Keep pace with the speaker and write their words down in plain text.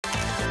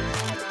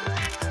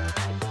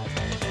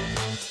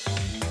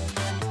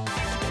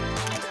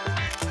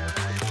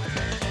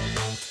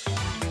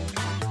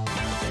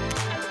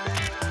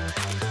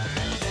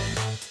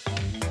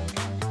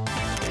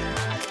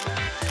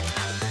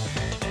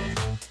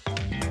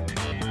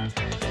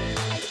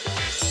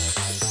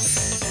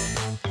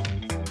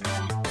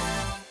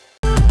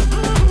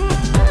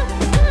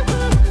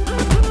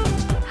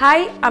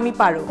High আমি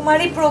পারো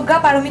কুমারী প্রজ্ঞা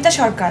পারমিতা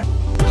সরকার।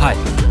 High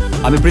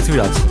আমি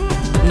পৃথ্বীরাজ,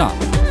 না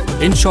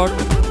in short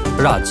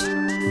Raj,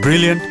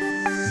 brilliant,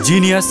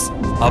 genius,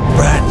 a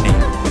brand name.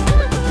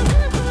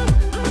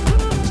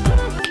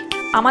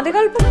 আমাদের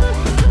গল্প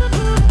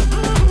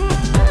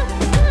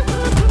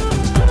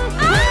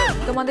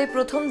তোমাদের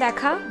প্রথম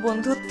দেখা,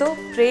 বন্ধুত্ব,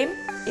 প্রেম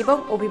এবং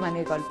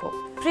অভিমানের গল্প।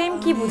 প্রেম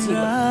কি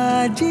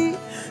বুঝিনি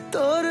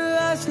তোর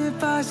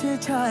আশেপাশে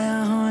ছায়া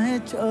হয়ে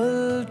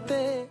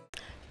চলতে।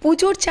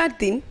 পুজোর 4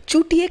 দিন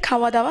চুটিয়ে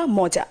খাওয়া দাওয়া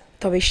মজা,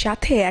 তবে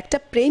সাথে একটা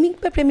প্রেমিক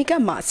বা প্রেমিকা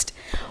মাস্ট।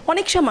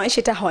 অনেক সময়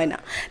সেটা হয় না,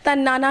 তার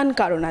নানান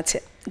কারণ আছে।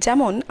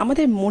 যেমন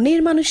আমাদের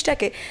মনের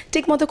মানুষটাকে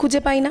ঠিকমতো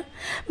খুঁজে পাই না,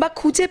 বা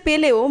খুঁজে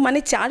পেলেও মানে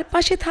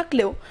চারপাশে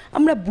থাকলেও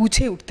আমরা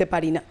বুঝে উঠতে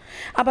পারি না,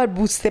 আবার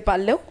বুঝতে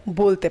পারলেও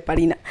বলতে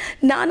পারি না।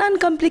 নানান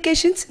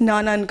কমপ্লিকেশনস,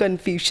 নানান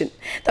কনফিউশন।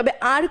 তবে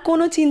আর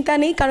কোনো চিন্তা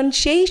নেই, কারণ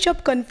সেই সব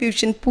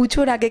কনফিউশন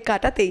পুজোর আগে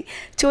কাটাতেই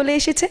চলে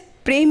এসেছে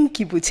প্রেম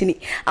কি বুঝিনি।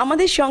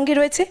 আমাদের সঙ্গে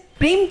রয়েছে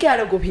প্রেমকে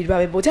আরও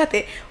গভীরভাবে বোঝাতে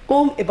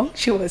ওম এবং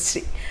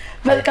Subhashree.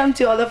 Welcome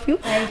to all of you.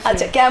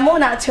 আচ্ছা, কেমন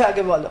আছো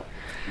আগে বলো?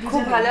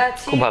 খুব ভালো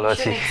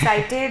আছি,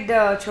 এক্সাইটেড।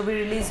 ছবি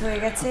রিলিজ হয়ে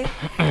গেছে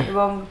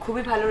এবং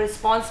খুবই ভালো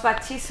রেসপন্স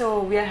পাচ্ছি, সো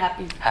উই আর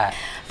হ্যাপি। হ্যাঁ,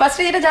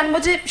 ফার্স্টে যেটা জানবো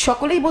যে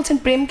সকলেই বলছেন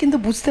প্রেম কিন্তু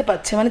বুঝতে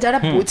পারছে, মানে যারা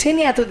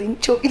বোঝেনি এতদিন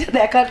ছবিটা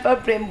দেখার পর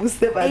প্রেম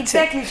বুঝতে পারছে।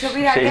 এক্স্যাক্টলি,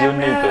 ছবির আগে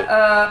আমরা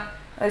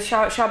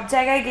সব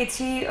জায়গায়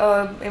গেছি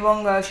এবং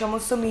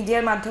সমস্ত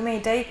মিডিয়ার মাধ্যমে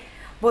এটাই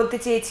বলতে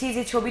চেয়েছি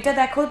যে ছবিটা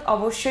দেখো,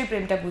 অবশ্যই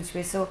প্রেমটা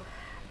বুঝবে। সো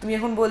তুমি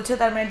এখন বলছো,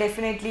 তার মানে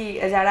ডেফিনেটলি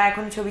যারা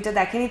এখন ছবিটা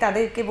দেখেনি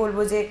তাদেরকে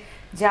বলবো যে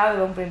যাও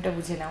এবং প্রেমটা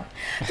বুঝে নাও।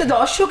 তো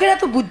দর্শকেরা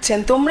তো বুঝছেন,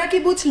 তোমরা কি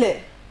বুঝলে?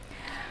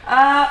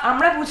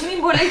 আমরা বুঝিনি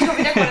বলেই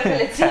ছবিটা করে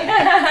ফেলেছি।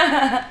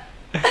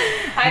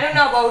 I don't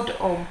know about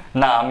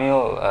না,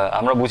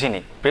 আমরা বুঝিনি।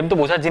 প্রেম তো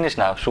বোঝার জিনিস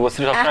না,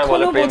 শুভশ্রী সবসময়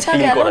বলে প্রেম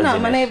ফিল করার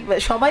জিনিস। মানে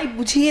সবাই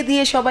বুঝিয়ে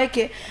দিয়ে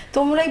সবাইকে,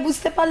 তোমরাই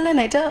বুঝতে পারলে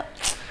না এটা।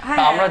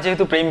 আমরা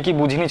যেহেতু প্রেম কি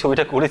বুঝিনি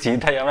ছবিটা করেছি,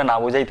 তাই আমরা না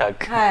বোঝাই থাক।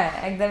 হ্যাঁ,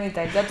 একদমই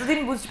তাই। যতদিন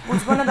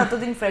বুঝবো না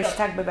ততদিন ফ্রেশ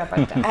থাকবে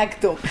ব্যাপারটা।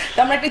 একদম। তো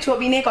আমরা একটা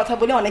ছবি নিয়ে কথা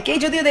বলি, অনেকেই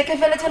যদিও দেখে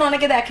ফেলেছেন,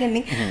 অনেকে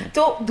দেখেননি।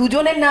 তো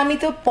দুজনের নামই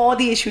তো প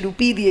দিয়ে শুরু,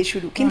 পি দিয়ে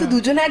শুরু, কিন্তু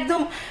দুজনে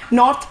একদম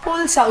নর্থ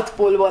পোল সাউথ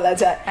পোল বলা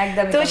যায়।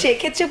 তো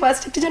সেক্ষেত্রে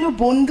ফার্স্ট একটু যেন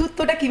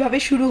বন্ধুত্বটা কিভাবে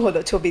শুরু হলো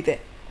ছবিতে?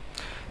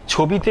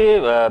 ছবিতে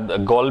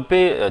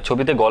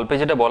গল্পে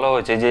যেটা বলা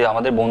হয়েছে যে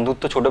আমাদের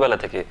বন্ধুত্ব ছোটবেলা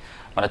থেকে,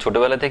 মানে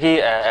ছোটবেলা থেকেই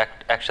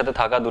একসাথে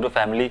থাকা দুটো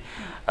ফ্যামিলি।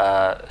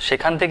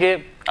 সেখান থেকে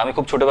আমি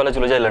খুব ছোটবেলায়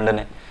চলে যাই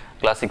লন্ডনে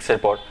ক্লাস 6 এর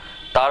পর।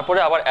 তারপরে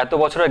আবার এত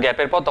বছরের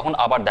গ্যাপের পর তখন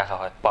আবার দেখা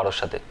হয় পারোর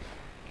সাথে।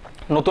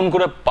 নতুন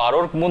করে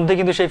পারোর মধ্যে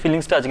কিন্তু সেই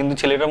ফিলিংসটা আছে, কিন্তু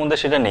ছেলেটার মধ্যে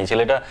সেটা নেই।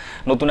 ছেলেটা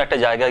নতুন একটা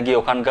জায়গায় গিয়ে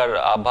ওখানকার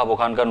আবহাব,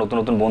 ওখানকার নতুন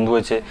নতুন বন্ধু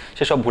হয়েছে,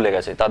 সেসব ভুলে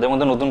গেছে। তাদের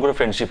মধ্যে নতুন করে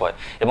ফ্রেন্ডশিপ হয়,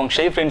 এবং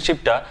সেই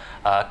ফ্রেন্ডশিপটা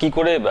কি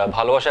করে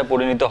ভালোবাসায়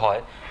পরিণত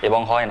হয়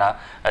এবং হয় না,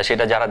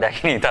 সেটা যারা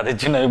দেখেনি তাদের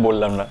জন্য আমি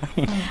বললাম না।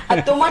 আর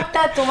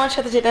তোমার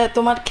সাথে যেটা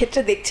তোমার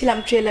ক্ষেত্রে দেখছিলাম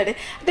ট্রেলারে,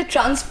 একটা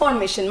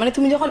ট্রান্সফরমেশন, মানে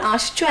তুমি যখন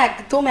আসছো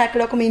একদম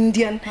একরকম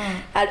ইন্ডিয়ান,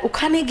 আর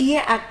ওখানে গিয়ে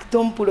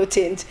একদম পুরো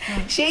চেঞ্জ।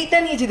 সেইটা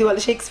নিয়ে যদি বলো,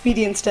 সেই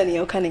এক্সপিরিয়েন্সটা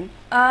নিয়ে ওখানে।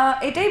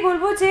 এটাই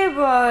বলবো যে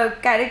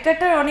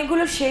ক্যারেক্টারটার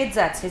অনেকগুলো শেডস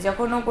আছে।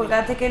 যখন ও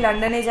কলকাতা থেকে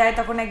লন্ডনে যায়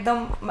তখন একদম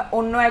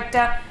অন্য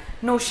একটা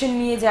নোশন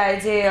নিয়ে যায়,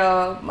 যে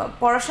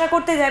পড়াশোনা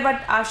করতে যায়, বাট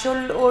আসল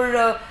ওর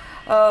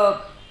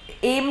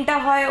এমটা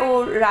হয় ও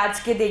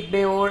রাজকে দেখবে,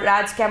 ও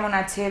রাজ কেমন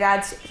আছে,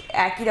 রাজ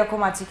একই রকম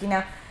আছে কিনা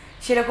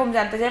সেরকম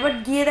জানতে যায়। বাট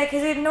গিয়ে দেখে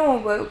যে no,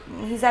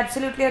 he is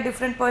absolutely a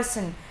different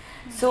person.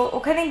 So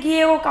ওখানে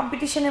গিয়ে ও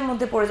কম্পিটিশনের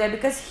মধ্যে পড়ে যায়,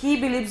 because he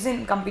believes in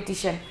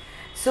competition.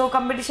 So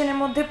কম্পিটিশনের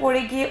মধ্যে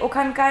পড়ে গিয়ে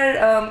ওখানকার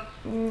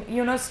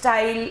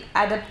স্টাইল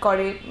অ্যাডাপ্ট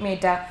করে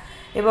মেয়েটা,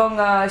 এবং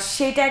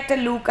সেটা একটা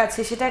লুক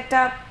আছে, সেটা একটা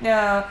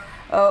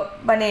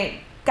মানে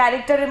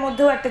ক্যারেক্টারের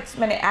মধ্যেও একটা,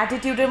 মানে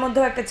অ্যাটিটিউডের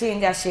মধ্যেও একটা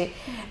চেঞ্জ আসে।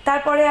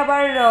 তারপরে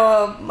আবার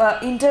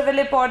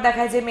ইন্টারভেলের পর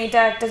দেখা যায়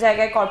মেয়েটা একটা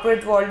জায়গায়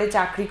কর্পোরেট ওয়ার্ল্ডে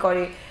চাকরি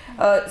করে।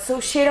 সো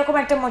সেরকম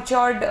একটা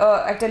ম্যাচিওরড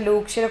একটা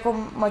লুক, সেরকম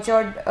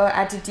ম্যাচিওরড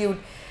অ্যাটিটিউড।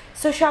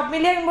 সো সব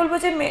মিলিয়ে আমি বলবো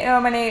যে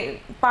মানে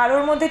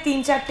পারোর মধ্যে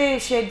 3-4টে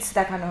শেডস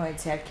দেখানো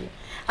হয়েছে আর কি।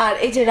 আর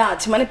এই যে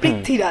রাজ, মানে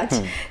পৃথ্বীরাজ,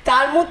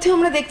 তার মধ্যে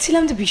আমরা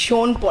দেখছিলাম যে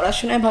ভীষণ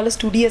পড়াশোনায় ভালো,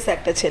 স্টুডিয়াস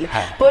একটা ছেলে।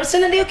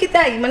 পার্সোনালিও কি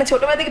তাই, মানে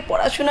ছোটবেলা থেকে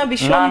পড়াশোনা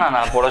ভীষণ?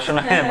 না,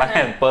 পড়াশোনা মানে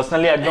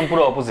পার্সোনালি একদম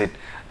পুরো অপোজিট।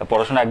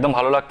 পড়াশোনা একদম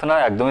ভালো লাগতো না,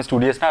 একদমই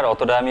স্টুডিয়াস না, আর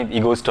অতটা আমি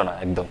ইগোইস্টও না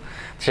একদম।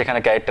 সেখানে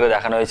ক্যারেক্টারে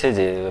দেখানো হয়েছে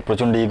যে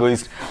প্রচন্ড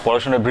ইগোইস্ট,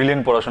 পড়াশোনা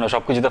ব্রিলিয়েন্ট, পড়াশোনা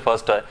সবকিছুতে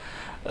ফার্স্ট হয়,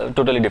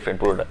 টোটালি ডিফারেন্ট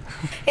পুরোটা।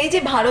 এই যে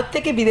ভারত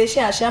থেকে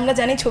বিদেশে আসে, আমরা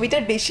জানি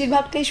ছবিটার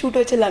বেশিরভাগটাই শুট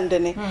হয়েছে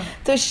লন্ডনে,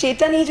 তো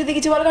সেটা নিয়ে যদি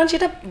কিছু বলো, কারণ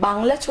সেটা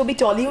বাংলা ছবি,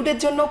 টলিউডের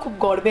জন্য খুব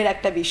গর্বের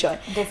একটা বিষয়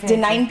যে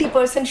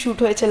 90% শুট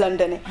হয়েছে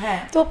লন্ডনে।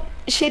 তো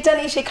সেটা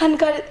নিয়ে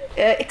সেখানকার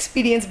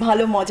এক্সপিরিয়েন্স,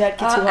 ভালো মজার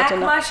কিছু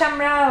ঘটনা? 1 মাস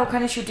আমরা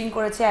ওখানে শুটিং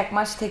করেছি, 1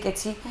 মাস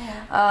থেকেছি।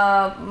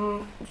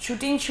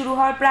 শুটিং শুরু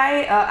হওয়ার প্রায়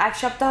 1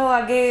 সপ্তাহ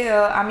আগে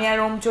আমি আর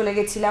ওম চলে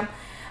গেছিলাম।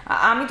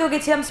 আমি তো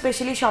গেছিলাম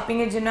স্পেশালি শপিং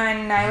এর জন্য,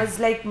 and I was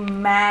like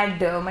mad,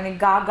 মানে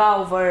Gaga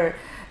over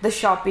the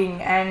shopping.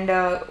 And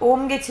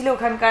ওম গেছিল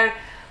ওখানকার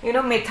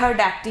মেথড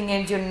অ্যাক্টিং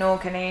এর জন্য,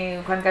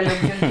 ওখানকার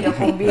লোকজন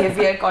কিরকম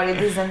বিহেভিয়ার করে,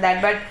 this and that.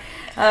 But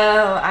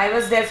I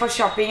was there for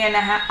shopping and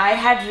I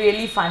had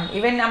really fun.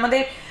 Even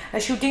আমাদের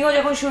শুটিংও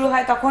যখন শুরু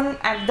হয় তখন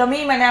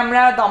একদমই মানে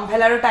আমরা দম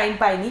ফেলারও টাইম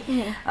পাইনি,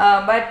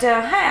 বাট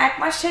হ্যাঁ 1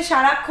 মাসে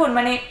সারাক্ষণ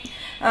মানে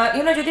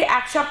ইউনো যদি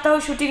 1 সপ্তাহ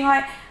শুটিং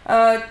হয়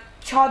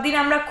 6 দিন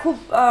আমরা খুব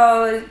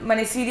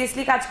মানে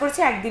সিরিয়াসলি কাজ করছি,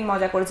 একদিন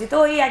মজা করেছি, তো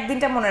ওই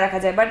একদিনটা মনে রাখা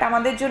যায়। বাট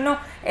আমাদের জন্য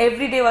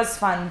every day was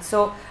fun, so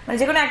মানে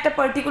যে কোনো একটা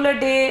পার্টিকুলার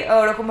ডে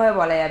ওরকমভাবে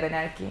বলা যাবে না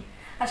আর কি।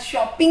 আর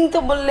শপিং তো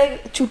বললে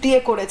চুটিয়ে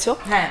করেছো,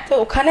 হ্যাঁ, তো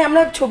ওখানে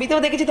আমরা ছবিতেও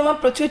দেখেছি তোমার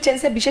প্রচুর চেঞ্জ,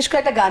 বিশেষ করে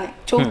একটা গানে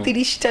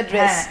 34টা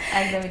ড্রেস,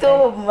 তো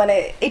মানে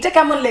এটা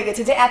কেমন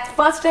লেগেছে যে এট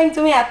ফার্স্ট টাইম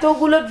তুমি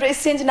এতগুলো ড্রেস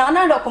চেঞ্জ,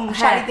 নানা রকম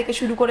শাড়ি থেকে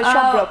শুরু করে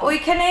সব রকম?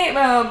 ওইখানে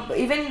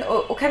ইভেন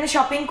ওখানে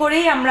শপিং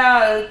করেই আমরা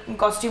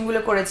কস্টিউমগুলো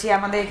করেছি,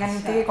 আমাদের এখান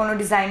থেকে কোনো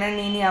ডিজাইনার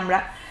নিইনি আমরা,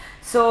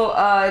 সো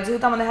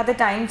যেহেতু আমাদের হাতে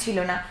টাইম ছিল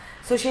না,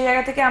 সো সেই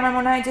জায়গা থেকে আমার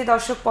মনে হয় যে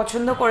দর্শক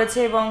পছন্দ করেছে।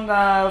 এবং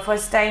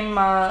ফার্স্ট টাইম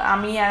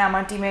আমি আর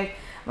আমার টিমের,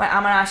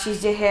 আমার আশিস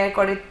যে হেয়ার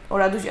করে,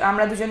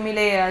 আমরা দুজন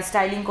মিলে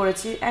স্টাইলিং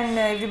করেছি, and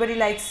everybody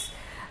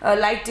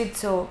liked it,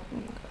 so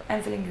I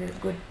am feeling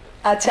good.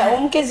 আচ্ছা,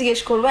 ওমকে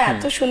জিজ্ঞেস করবো,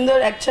 এত সুন্দর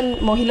একজন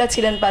মহিলা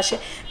ছিলেন পাশে,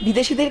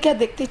 বিদেশিদেরকে আর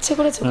দেখতে ইচ্ছে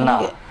করেছে? না,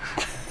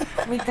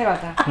 মিথ্যে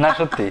কথা না,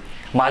 সত্যি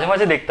মাঝে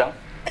মাঝে দেখতাম,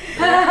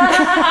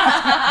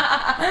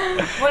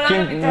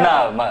 না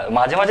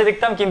মাঝে মাঝে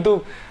দেখতাম, কিন্তু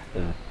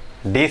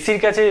দেশির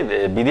কাছে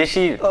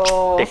বিদেশি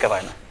টেক্কা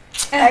পায় না।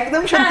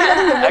 একদম সত্যি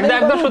কথা,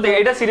 একদম সত্যি,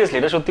 এটা সিরিয়াসলি,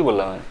 এটা সত্যি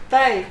বললাম আমি।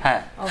 তাই?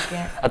 হ্যাঁ, ওকে।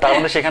 আর তার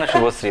মধ্যে সেখানে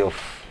শুভশ্রী,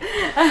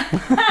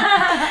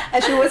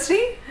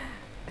 শুভশ্রী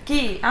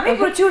কি, আমি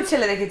প্রচুর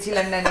ছেলে দেখেছি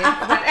লন্ডনে,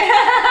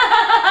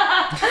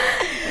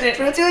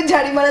 প্রচুর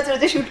ঝাড়ি মারা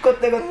চলছে শুট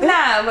করতে করতে।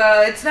 না,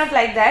 ইটস নট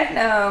লাইক দ্যাট।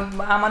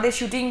 আমাদের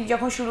শুটিং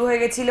যখন শুরু হয়ে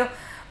গেছিল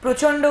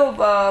প্রচন্ড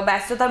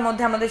ব্যস্ততার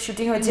মধ্যে আমাদের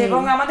শুটিং হয়েছে,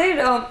 এবং আমাদের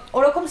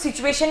ওরকম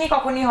সিচুয়েশনই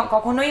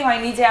কখনোই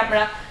হয়নি যে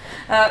আমরা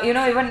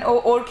ইউনো ইভেন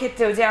ওর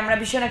ক্ষেত্রেও যে আমরা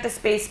ভীষণ একটা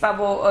স্পেস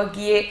পাবো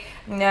গিয়ে,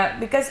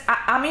 বিকজ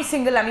আমি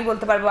সিঙ্গেল, আমি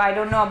বলতে পারবো, I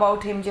don't know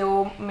about him যে ও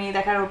মেয়ে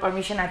দেখার ওর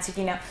পারমিশন আছে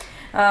কিনা,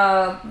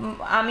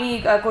 আমি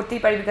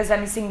করতেই পারি বিকজ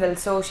আমি সিঙ্গেল,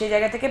 সো সেই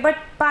জায়গা থেকে বাট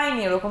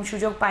পাইনি, ওরকম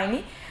সুযোগ পাইনি।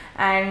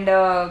 অ্যান্ড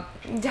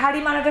ঝাড়ি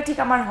মারাটা ঠিক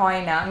আমার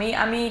হয় না,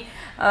 আমি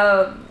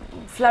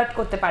ফ্লার্ট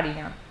করতে পারি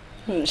না,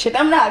 সেটা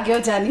আমরা আগেও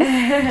জানি,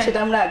 সেটা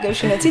আমরা আগেও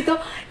শুনেছি। তো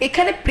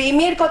এখানে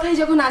প্রেমের কথাই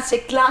যখন আসছে,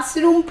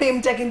 ক্লাসরুম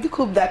প্রেমটা কিন্তু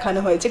খুব দেখানো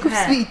হয়েছে, খুব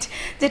সুইট,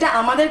 যেটা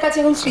আমাদের কাছে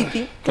এখন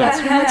স্মৃতি,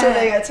 ক্লাসরুমে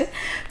চলে গেছে।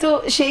 তো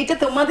সেইটা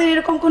তোমাদের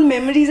এরকম কোন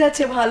মেমোরিজ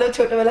আছে ভালো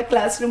ছোটবেলা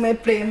ক্লাসরুমে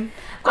প্রেম?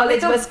 কলেজ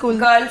বা স্কুল?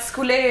 গার্লস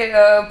স্কুলে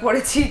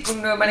পড়েছি,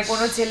 মানে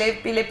কোনো ছেলে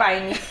পেলে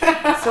পাইনি,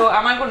 সো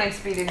আমার কোনো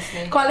এক্সপিরিয়েন্স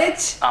নেই। কলেজ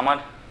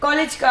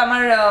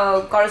আমার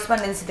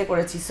করেসপন্ডেন্সিতে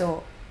করেছি, সো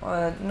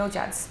নো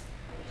চান্স।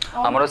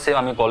 আমারও সেম,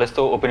 আমি কলেজ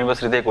তো ওপেন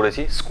ইউনিভার্সিটিতে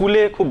করেছি।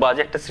 স্কুলে খুব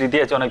বাজে একটা স্মৃতি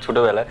আছে অনেক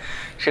ছোটবেলায়,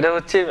 সেটা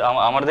হচ্ছে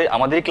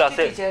আমাদেরই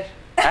ক্লাসে,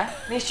 হ্যাঁ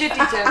নিশ্চয়ই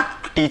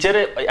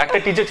টিচারে একটা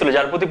টিচার ছিল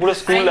যার প্রতি পুরো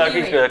স্কুল আর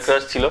কি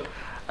ক্রাশ ছিল,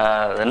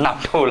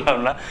 নামটা বললাম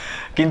না,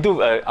 কিন্তু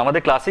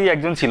আমাদের ক্লাসেই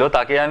একজন ছিল,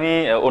 তাকে আমি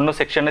অন্য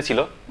সেকশনে ছিল,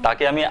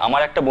 তাকে আমি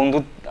আমার একটা বন্ধু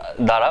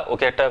দ্বারা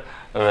ওকে একটা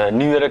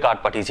নিউ ইয়ারের কার্ড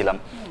পাঠিয়েছিলাম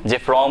যে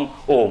ফ্রম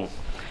ওম।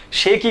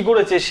 সে কি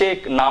করেছে, সে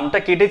নামটা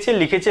কেটেছে,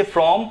 লিখেছে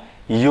ফ্রম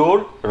ইয়োর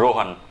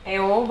রোহন,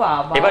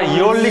 এবার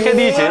ইয়োর লিখে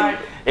দিয়েছে।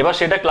 এবার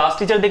সেটা ক্লাস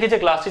টিচার দেখেছে,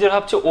 ক্লাস টিচার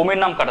ভাবছে ওমের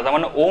নাম কাটা, তার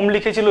মানে ওম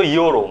লিখেছিল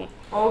ইয়োর ওম,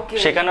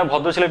 সেখানে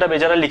ভদ্র ছেলেটা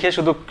বেচারা লিখে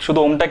শুধু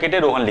ওমটা কেটে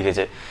রোহন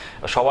লিখেছে।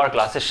 সবার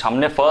ক্লাসের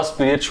সামনে ফার্স্ট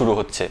পিরিয়ড শুরু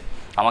হচ্ছে,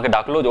 আমাকে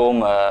ডাকলো ওম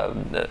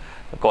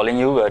কলিং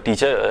ইউ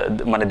টিচার,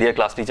 মানে ডিয়ার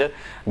ক্লাস টিচার।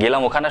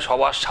 গেলাম ওখানে,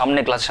 সবার সামনে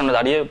ক্লাসের সামনে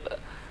দাঁড়িয়ে,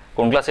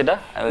 কোন ক্লাস এটা,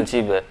 আমি বলছি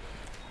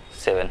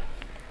 7।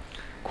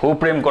 খুব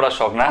প্রেম করার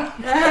শখ না,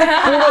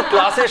 পুরো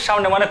ক্লাসের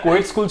সামনে, মানে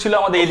কোয়েট স্কুল ছিল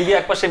আমাদের, এইদিকে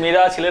একপাশে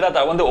মেয়েরা ছেলেরা,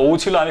 তার মধ্যে ও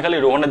ছিল, আমি খালি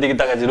রোহনের দিকে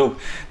তাকাচ্ছি, রূপ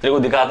দেখো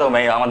দেখাতো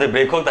আমাদের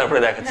ব্রেক হোক তারপরে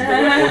দেখাচ্ছি।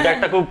 ওটা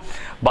একটা খুব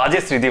বাজে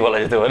স্মৃতি বলা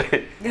যেতে পারে,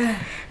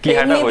 কি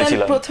হাঁটা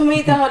হয়েছিল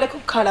প্রথমেই। তাহলে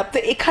খুব খারাপ। তো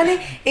এখানে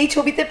এই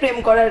ছবিতে প্রেম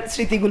করার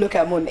স্মৃতিগুলো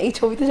কেমন? এই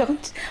ছবিতে যখন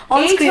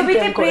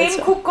প্রেম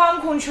খুব কম,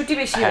 খুনসুটি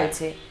বেশি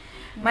হয়েছে,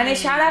 মানে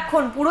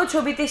সারাক্ষণ পুরো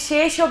ছবিতে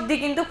শেষ অবধি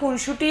কিন্তু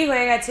খুনসুটি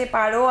হয়ে গেছে।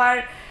 পারো আর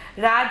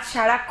রাজ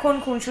সারাক্ষণ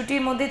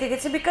খুনসুটির মধ্যে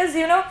থেকেছে, বিকজ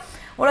ইউনো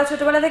ওরা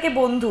ছোটবেলা থেকে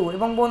বন্ধু,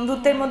 এবং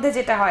বন্ধুত্বের মধ্যে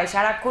যেটা হয়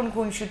সারাক্ষণ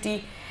খুনসুটি,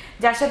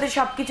 যার সাথে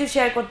সবকিছু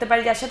শেয়ার করতে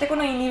পারি, যার সাথে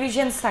কোনো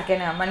ইনহিবিশনস থাকে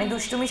না, মানে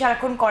দুষ্টুমি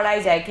সারাক্ষণ করাই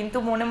যায়, কিন্তু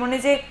মনে মনে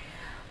যে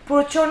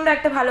প্রচন্ড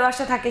একটা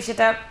ভালোবাসা থাকে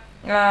সেটা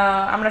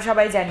আমরা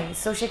সবাই জানি।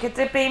 সো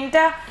সেক্ষেত্রে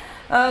প্রেমটা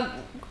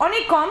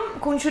অনেক কম,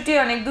 খুনসুটি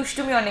অনেক,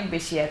 দুষ্টুমি অনেক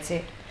বেশি আছে।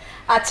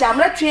 আচ্ছা,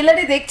 আমরা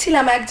ট্রেলারে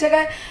দেখছিলাম এক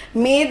জায়গায়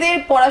মেয়েদের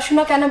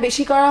পড়াশোনা কেন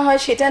বেশি করা হয়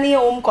সেটা নিয়ে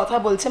ওম কথা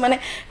বলছে, মানে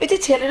ওই যে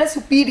ছেলেরা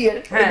সুপিরিয়র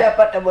এই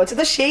ব্যাপারটা বলছে,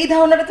 তো সেই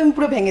ধারণাটা তুমি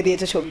পুরো ভেঙে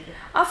দিয়েছো ছবিতে।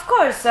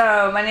 অফকোর্স,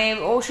 মানে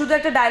ও শুধু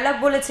একটা ডায়লগ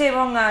বলেছে,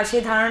 এবং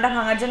সেই ধারণাটা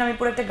ভাঙার জন্য আমি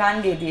পুরো একটা গান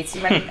গেয়ে দিয়েছি,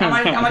 মানে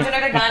আমার জন্য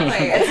একটা গান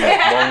হয়ে গেছে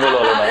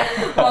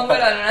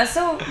মঙ্গল অলনা।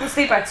 সো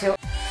বুঝতেই পারছো।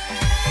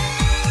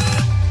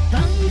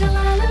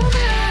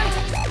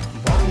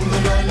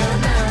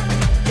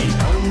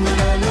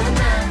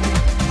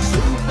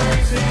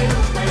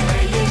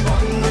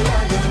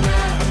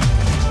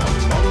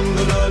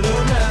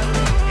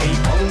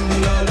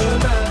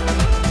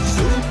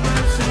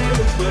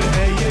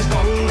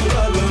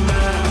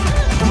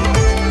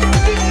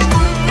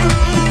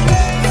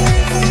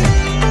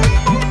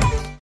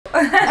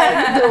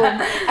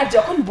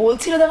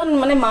 বলছিল তখন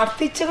মানে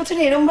মারতে ইচ্ছে করছে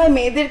না, এরকম ভাই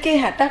মেয়েদেরকে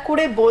হ্যাটা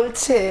করে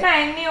বলছে। না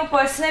এমনি ও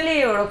পার্সোনালি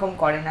ওরকম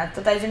করে না, তো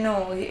তাই জন্য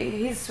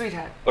হি ইজ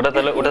সুইটহার্ট। ওটা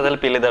তাহলে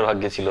পেলেদার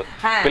ভাগ্যে ছিল,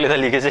 পেলেদা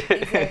লিখেছে।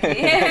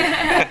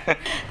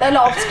 তাহলে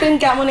অফ স্ক্রিন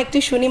কেমন একটু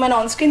শুনি, মানে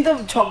অন স্ক্রিন তো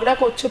ঝগড়া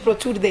করছো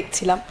প্রচুর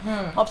দেখছিলাম,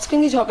 অফ স্ক্রিন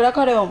কি ঝগড়া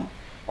করে?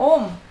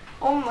 ওম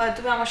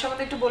তুমি আমার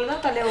সাথে একটু বলে দাও,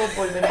 তাহলে ও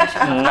বলবে না।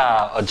 না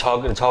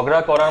ঝগড়া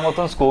করার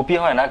মতন স্কোপই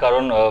হয় না,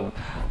 কারণ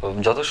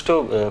যথেষ্ট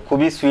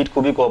খুবই সুইট,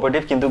 খুবই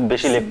কোঅপারেটিভ, কিন্তু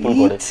বেশি লেকপুল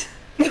করে।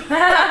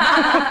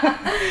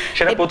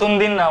 সেটা প্রথম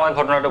দিন আমার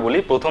ঘটনাটা বলি।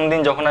 প্রথম দিন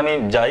যখন আমি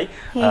যাই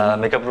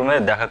মেকআপ রুমে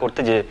দেখা করতে,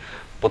 যে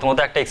প্রথমত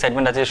একটা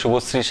এক্সাইটমেন্ট আছে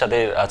শুভশ্রীর সাথে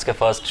আজকে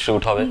ফার্স্ট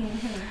শুট হবে,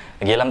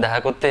 গেলাম দেখা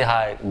করতে,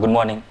 হাই গুড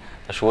মর্নিং।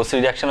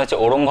 শুভশ্রীর রিয়াকশন হচ্ছে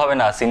ওরম ভাবে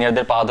না,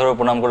 সিনিয়রদের পা ধরে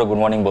প্রণাম করে গুড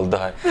মর্নিং বলতে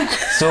হয়।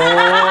 So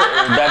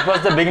that was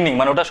the beginning,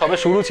 মানে ওটা সবে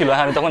শুরু ছিল।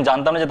 হ্যাঁ, আমি তখন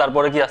জানতাম না যে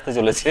তারপরে কি আসতে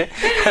চলেছে।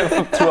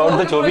 থ্রু আউট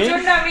দ্য ছবি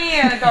আমি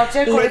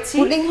টর্চার করেছি,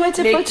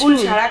 লেকপুল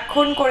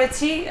সারাক্ষণ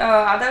করেছি,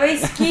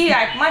 আদারওয়াইজ কি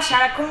এক মাস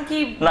সারাক্ষণ কি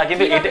না,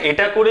 কিন্তু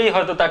এটা করেই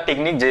হয়তো তার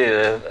টেকনিক, যে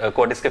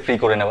কোয়ার্টিসকে ফ্রি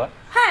করে নেওয়া।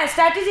 হ্যাঁ,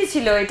 স্ট্র্যাটেজি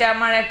ছিল এটা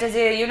আমার একটা,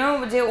 যে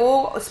যে ও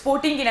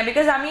স্পোর্টিং কিনা,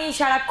 বিকজ আমি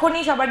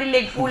সারাক্ষণই সবারই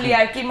লেকপুল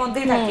ইয়ার্কির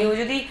মধ্যেই থাকি। ও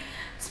যদি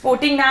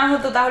স্পোর্টিং না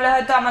হতো তাহলে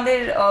হয়তো আমাদের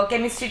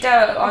কেমিস্ট্রিটা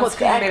অন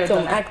স্ক্রিন বেরোতো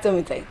না।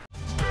 একদমই তাই।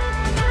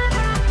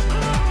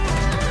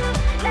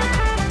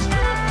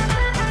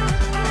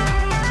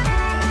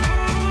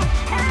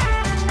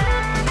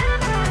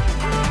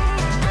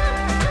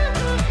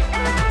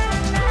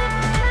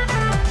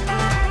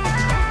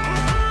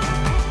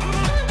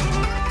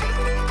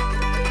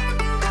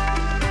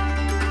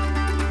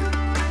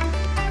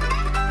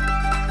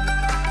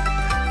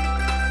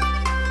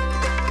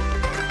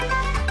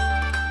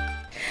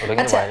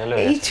 আচ্ছা,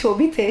 এই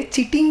ছবিতে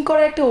চিটিং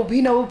করার একটা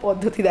অভিনব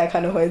পদ্ধতি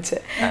দেখানো হয়েছে,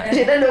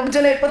 সেটা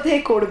লোকজন এরপর থেকে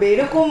করবে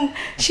এরকম,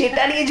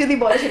 সেটা নিয়ে যদি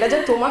বলে, সেটা যে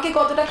তোমাকে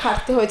কতটা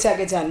খাটতে হয়েছে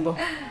আগে জানবো।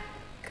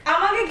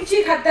 আমাকে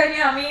কিছুই খাটতে হয়নি,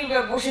 আমি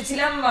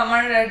বসেছিলাম,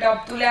 আমার টপ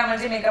তুলে আমার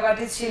যে মেকআপ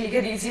আর্টিস্ট সে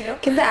লিখে দিয়েছিল।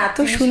 কিন্তু এত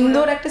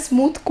সুন্দর একটা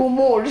স্মুথ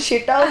কোমর,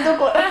 সেটাও তো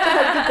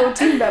একটা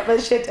কঠিন ব্যাপার,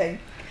 সেটাই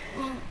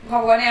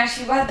ভগবানের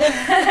আশীর্বাদ।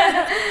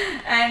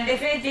 এন্ড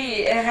ডেফিনেটলি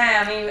হ্যাঁ,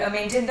 আমি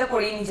মেনটেন তো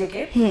করি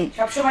নিজেকে,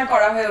 সবসময়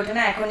করা হয়ে ওঠে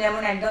না। এখন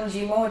যেমন একদম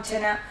জিমও হচ্ছে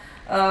না,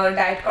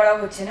 ডায়েট করাও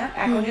হচ্ছে না।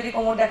 এখন যদি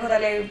কোমর দেখো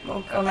তাহলে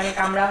মানে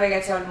কামড়া হয়ে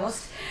গেছে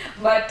অলমোস্ট।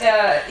 বাট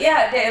ইয়া,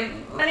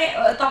 মানে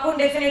তখন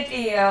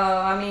ডেফিনেটলি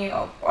আমি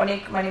অনেক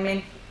মানে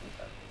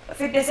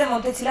ফিটনেসের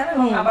মধ্যে ছিলাম,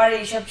 এবং আবার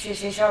এইসব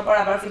শেষ হওয়ার পর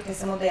আবার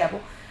ফিটনেসের মধ্যে যাবো।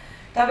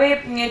 তবে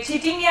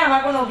চিটিং নিয়ে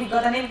আমার কোনো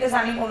অভিজ্ঞতা নেই, বিকজ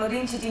আমি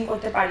কোনোদিন চিটিং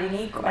করতে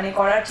পারিনি। মানে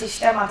করার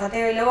চেষ্টা মাথাতে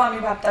এলেও আমি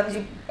ভাবতাম যে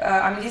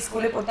আমি যে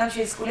স্কুলে পড়তাম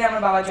সেই স্কুলে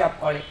আমার বাবা জব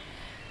করে,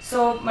 সো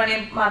মানে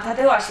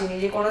মাথাতেও আসেনি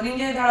যে কোনোদিন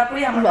যদি ধরা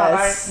পড়ি আমার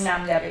বাবার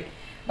নাম যাবে।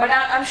 বাট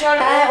আই শিওর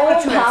ও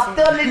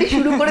ভাবতে অলরেডি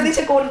শুরু করে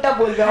দিয়েছে কোনটা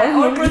বলবে,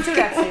 ওর প্রচুর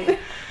আছে।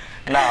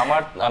 না,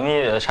 আমি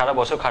সারা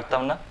বছর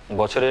খাটতাম না,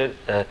 বছরের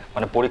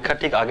মানে পরীক্ষার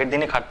ঠিক আগের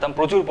দিনে খাটতাম,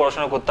 প্রচুর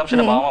পড়াশোনা করতাম,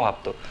 সেটা বাবা মা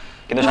ভাবতো।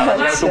 কিন্তু সারা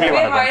দিন টুকলি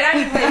বানাতাম,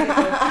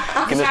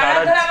 কিন্তু সারা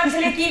আমার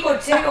ছেলে কি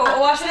করছে,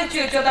 ও আসলে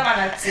চোতা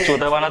বানাচ্ছে,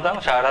 চোতা বানাতাম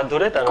সারা রাত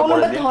ধরে। তারপর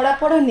ধরা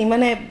পড়েনি,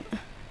 মানে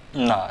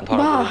না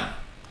ধরা পড়েনি।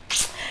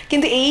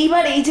 কিন্তু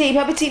এইবার এই যে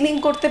এইভাবে চিটিং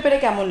করতে পেরে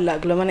কেমন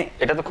লাগলো? মানে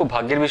এটা তো খুব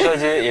ভাগ্যের বিষয়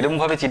যে এরকম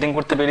ভাবে চিটিং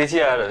করতে পেরেছি,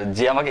 আর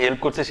যে আমাকে হেল্প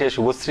করছে সে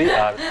শুভশ্রী,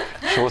 আর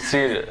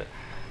শুভশ্রীর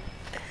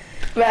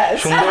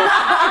সুন্দর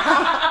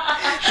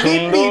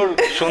সুন্দর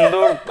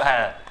সুন্দর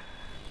হ্যাঁ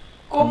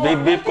বিপ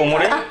বিপ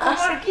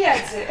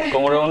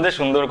কোমরের মধ্যে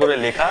সুন্দর করে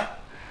লেখা।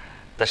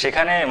 তা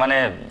সেখানে মানে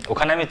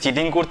ওখানে আমি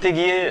চিটিং করতে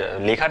গিয়ে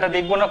লেখাটা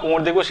দেখবো না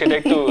কোমর দেখবো, সেটা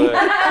একটু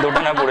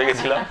দোটানা পড়ে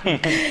গেছিলাম।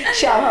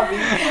 স্বাভাবিক।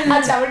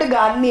 আচ্ছা, আমরা একটা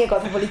গান নিয়ে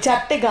কথা বলি।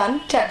 চারটে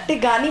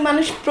গানই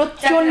মানুষ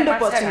প্রচন্ড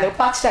পছন্দ,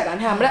 5টা গান।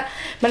 হ্যাঁ, আমরা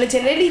মানে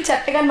জেনারেলি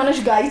 4টে গান মানুষ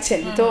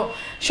গাইছেন, তো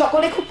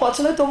সকলে খুব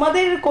পছন্দ।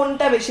 তোমাদের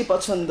কোনটা বেশি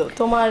পছন্দ,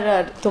 তোমার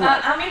আর তোমার?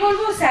 আমি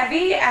বলবো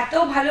স্যাভি এত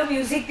ভালো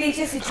মিউজিক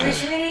দিয়েছে,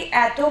 সিচুয়েশনালি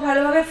এত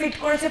ভালোভাবে ফিট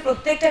করেছে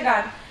প্রত্যেকটা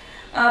গান,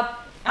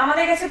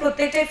 আমাদের কাছে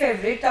প্রত্যেকটাই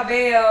ফেভারিট। তবে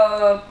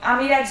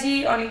আমি রাজি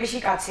অনেক বেশি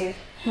কাছে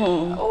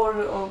ওর।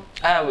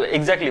 হ্যাঁ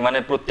এক্স্যাক্টলি, মানে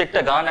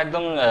প্রত্যেকটা গান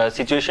একদম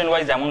সিচুয়েশন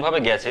ওয়াইজ এমন ভাবে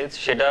গেছে,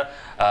 সেটা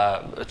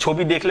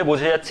ছবি দেখলে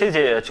বোঝা যাচ্ছে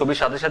যে ছবির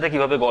সাথে সাথে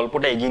কিভাবে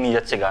গল্পটা এগিয়ে নিয়ে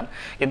যাচ্ছে গান।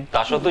 কিন্তু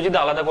তা সত্ত্বেও যদি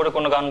আলাদা করে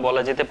কোনো গান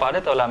বলা যেতে পারে,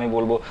 তাহলে আমি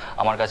বলবো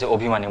আমার কাছে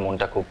অভিমানী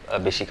মনটা খুব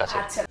বেশি কাছে।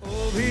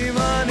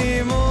 অভিমানী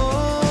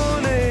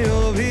মনে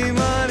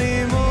অভিমানী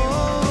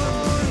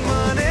মন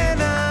মানে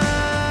না,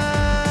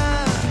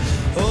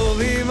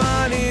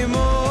 অভিমানী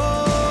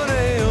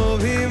মনে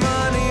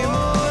অভিমানী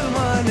মন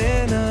মানে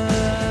না।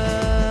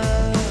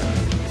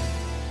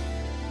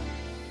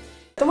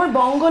 তোমার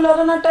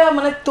বঙ্গললনাটা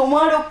মানে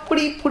তোমার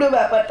ওপরই পুরো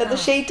ব্যাপারটা, তো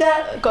সেইটা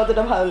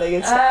কতটা ভালো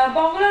লেগেছে?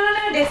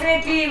 বঙ্গললনা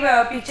ডেফিনেটলি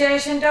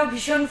পিকচারেশনটাও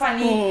ভীষণ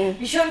ফানি,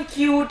 ভীষণ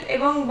কিউট,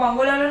 এবং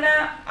বঙ্গললনা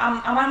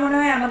আমার মনে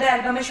হয় আমাদের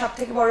অ্যালবামের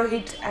সবথেকে বড়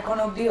হিট এখন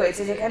অবধি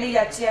হয়েছে। যেখানেই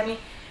যাচ্ছি আমি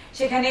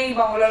সেখানেই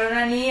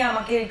বঙ্গললনা নিয়ে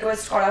আমাকে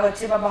রিকোয়েস্ট করা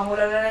হচ্ছে বা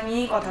বঙ্গললনা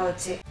নিয়েই কথা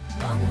হচ্ছে।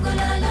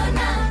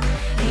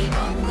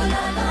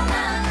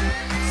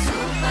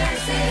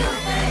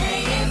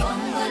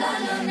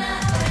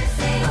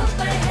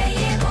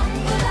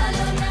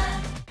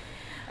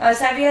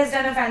 Savi has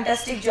done a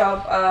fantastic job,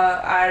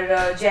 আর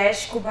জয়েশ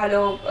খুব ভালো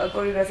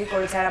কোরিওগ্রাফি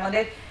করেছে, আর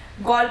আমাদের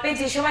গল্পে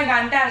যে সময়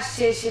গানটা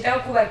আসছে সেটাও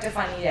খুব একটা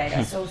ফানি জায়গা।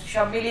 সো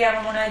সব মিলিয়ে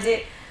আমার মনে হয় যে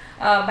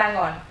ব্যাং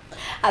অন।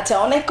 আচ্ছা,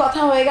 অনেক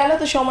কথা হয়ে গেল,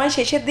 তো সময়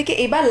শেষের দিকে।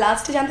 এবার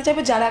লাস্টে জানতে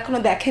চাইবো, যারা এখনো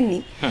দেখেননি,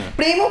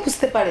 প্রেমও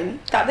বুঝতে পারেনি,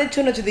 তাদের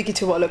জন্য যদি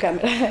কিছু বলো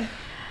ক্যামেরায়।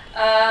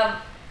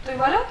 তুমি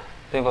বলো।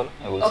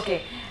 ওকে,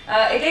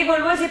 এটাই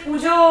বলবো যে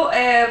পুজো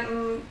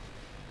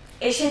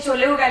এসে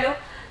চলেও গেল,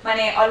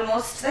 মানে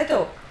অলমোস্ট, তাই তো?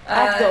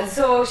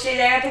 সো সেই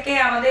জায়গা থেকে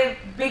আমাদের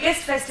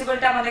বিগেস্ট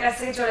ফেস্টিভ্যালটা আমাদের কাছ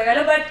থেকে চলে গেল,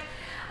 বাট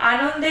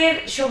আনন্দের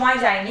সময়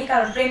যায়নি,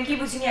 কারণ প্রেম কি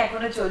বুঝিনি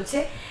এখনো চলছে।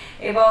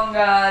 এবং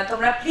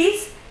তোমরা প্লিজ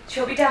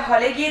ছবিটা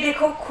হলে গিয়ে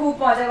দেখো, খুব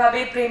মজা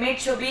পাবে। প্রেমের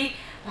ছবি,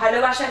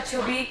 ভালোবাসার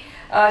ছবি,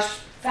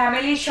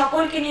 ফ্যামিলির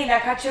সকলকে নিয়ে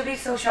দেখার ছবি।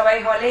 সো সবাই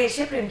হলে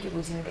এসে প্রেম কি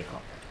বুঝিনি দেখো।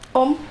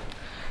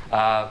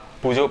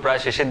 পুজো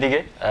প্রায় শেষের দিকে,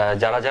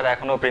 যারা যারা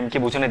এখনো প্রেম কি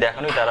বুঝিনি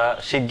দেখোনি তারা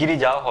শিগগিরই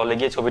যাও হলে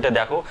গিয়ে ছবিটা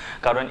দেখো,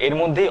 কারণ এর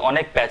মধ্যেই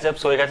অনেক প্যাচ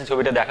আপস হয়ে গেছে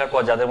ছবিটা দেখার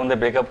পর, যাদের মধ্যে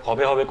ব্রেকআপ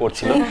হবে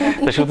করছিল।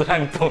 তো সুতরাং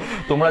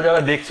তোমরা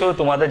যারা দেখছো,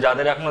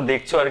 যাদের এখনো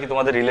দেখছো আর কি,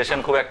 তোমাদের রিলেশন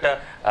খুব একটা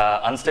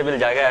আনস্টেবল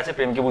জায়গায় আছে,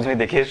 প্রেম কি বুঝিনি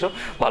দেখে এসো,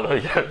 ভালো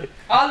হয়ে যাবে।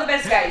 All the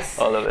best guys.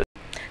 All the best.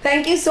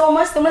 Thank you so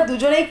much. তোমরা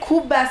দুজনেই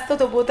খুব ব্যস্ত,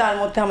 তবুও তার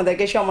মধ্যে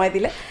আমাদেরকে সময়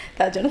দিলে,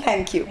 তার জন্য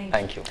থ্যাংক ইউ।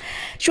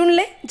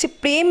 শুনলে যে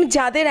প্রেম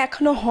যাদের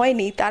এখনো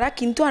হয়নি তারা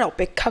কিন্তু আর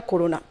অপেক্ষা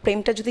করো না।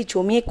 প্রেমটা যদি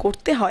জমিয়ে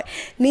করতে হয়,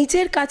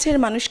 নিজের কাছের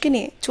মানুষকে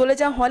নিয়ে চলে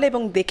যাও হলে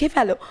এবং দেখে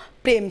ফেলো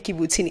প্রেম কি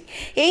বুঝিনি।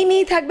 এই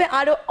নিয়েই থাকবে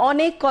আরও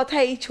অনেক কথা,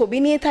 এই ছবি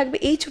নিয়ে থাকবে,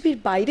 এই ছবির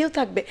বাইরেও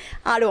থাকবে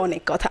আরও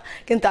অনেক কথা,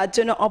 কিন্তু তার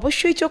জন্য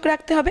অবশ্যই চোখ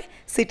রাখতে হবে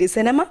সিটি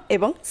সিনেমা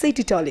এবং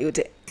সিটি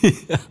টলিউডে।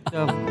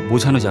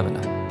 বোঝানো যাবে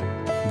না,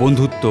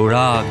 বন্ধুত্ব,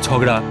 রাগ,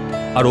 ঝগড়া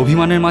আর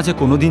অভিমানের মাঝে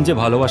কোনোদিন যে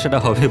ভালোবাসাটা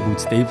হবে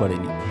বুঝতেই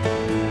পারিনি,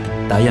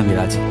 তাই আমি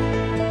রাজি।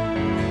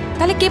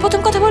 তাহলে কে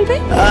প্রথম কথা বলবে?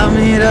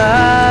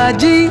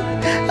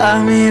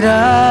 আমি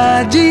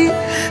রাজি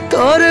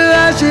তোর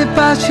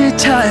আশেপাশে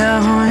ছায়া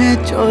হয়ে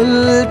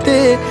চলতে।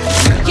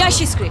 Yash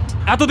is great.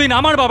 এতদিন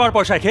আমার বাবার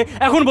পয়সা খেয়ে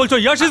এখন বলছো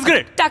ইয়াশ ইজ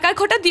গ্রেট? টাকার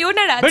খোটা দিও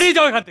না রাজ। বেরিয়ে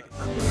যাও এখান থেকে।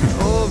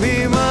 ও